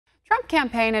Trump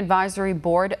Campaign Advisory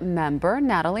Board member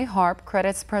Natalie Harp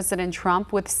credits President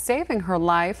Trump with saving her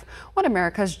life. One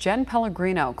America's Jenn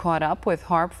Pellegrino caught up with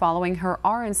Harp following her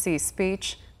RNC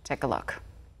speech. Take a look.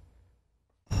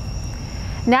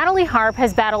 Natalie Harp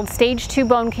has battled stage 2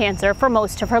 bone cancer for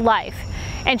most of her life,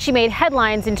 and she made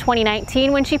headlines in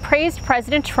 2019 when she praised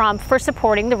President Trump for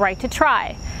supporting the right to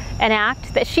try, an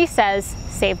act that she says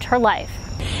saved her life.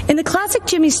 In the classic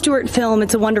Jimmy Stewart film,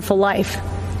 It's a Wonderful Life,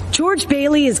 George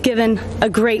Bailey is given a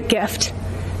great gift,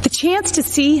 the chance to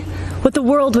see what the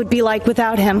world would be like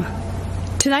without him.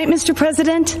 Tonight, Mr.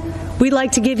 President, we'd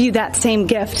like to give you that same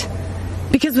gift,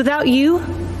 because without you,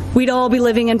 we'd all be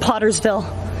living in Pottersville,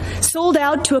 sold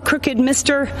out to a crooked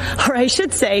Mr., or I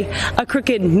should say, a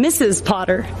crooked Mrs.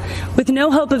 Potter, with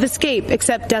no hope of escape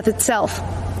except death itself.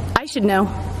 I should know,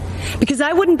 because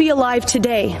I wouldn't be alive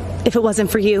today if it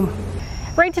wasn't for you.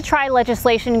 Right to Try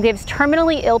legislation gives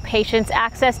terminally ill patients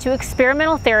access to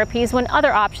experimental therapies when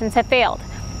other options have failed,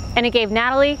 and it gave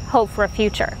Natalie hope for a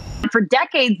future. For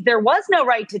decades, there was no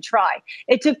right to try.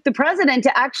 It took the president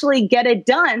to actually get it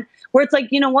done, where it's like,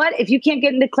 you know what, if you can't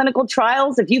get into clinical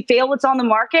trials, if you fail what's on the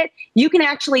market, you can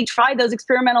actually try those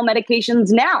experimental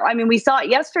medications now. I mean, we saw it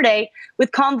yesterday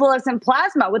with convalescent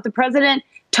plasma, with the president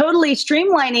totally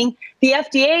streamlining the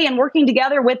FDA and working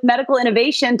together with medical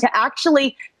innovation to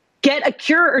actually get a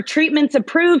cure or treatments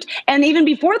approved, and even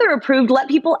before they're approved, let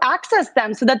people access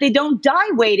them so that they don't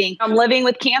die waiting. I'm living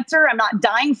with cancer. I'm not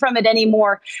dying from it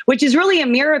anymore, which is really a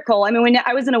miracle. I mean, when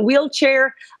I was in a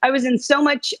wheelchair, I was in so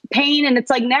much pain, and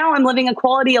it's like now I'm living a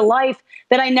quality of life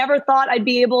that I never thought I'd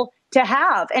be able to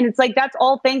have. And it's like, that's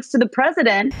all thanks to the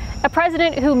president. A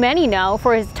president who many know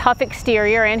for his tough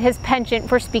exterior and his penchant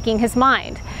for speaking his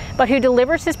mind, but who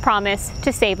delivers his promise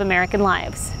to save American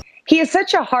lives. He has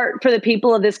such a heart for the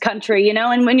people of this country, you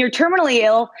know, and when you're terminally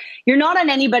ill, you're not on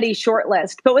anybody's short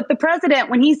list. But with the president,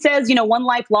 when he says, you know, one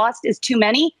life lost is too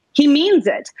many, he means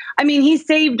it. I mean, he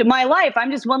saved my life. I'm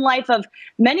just one life of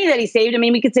many that he saved. I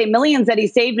mean, we could say millions that he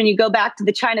saved when you go back to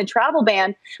the China travel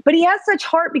ban. But he has such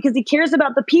heart because he cares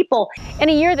about the people. In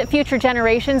a year that future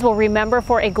generations will remember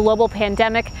for a global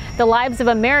pandemic, the lives of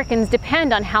Americans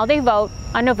depend on how they vote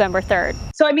on November 3rd.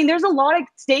 So, I mean, there's a lot at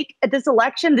stake at this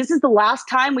election. This is the last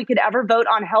time we could ever vote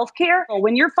on health care.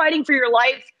 When you're fighting for your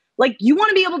life, like, you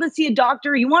want to be able to see a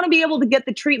doctor, you want to be able to get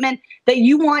the treatment that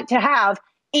you want to have.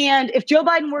 And if Joe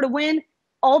Biden were to win,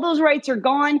 all those rights are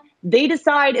gone. They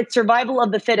decide it's survival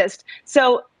of the fittest.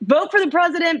 So vote for the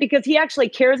president because he actually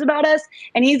cares about us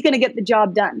and he's going to get the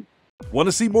job done. Want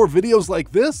to see more videos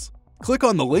like this? Click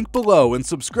on the link below and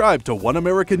subscribe to One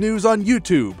America News on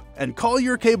YouTube. And call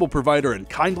your cable provider and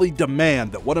kindly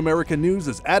demand that One America News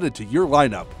is added to your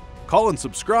lineup. Call and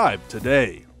subscribe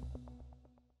today.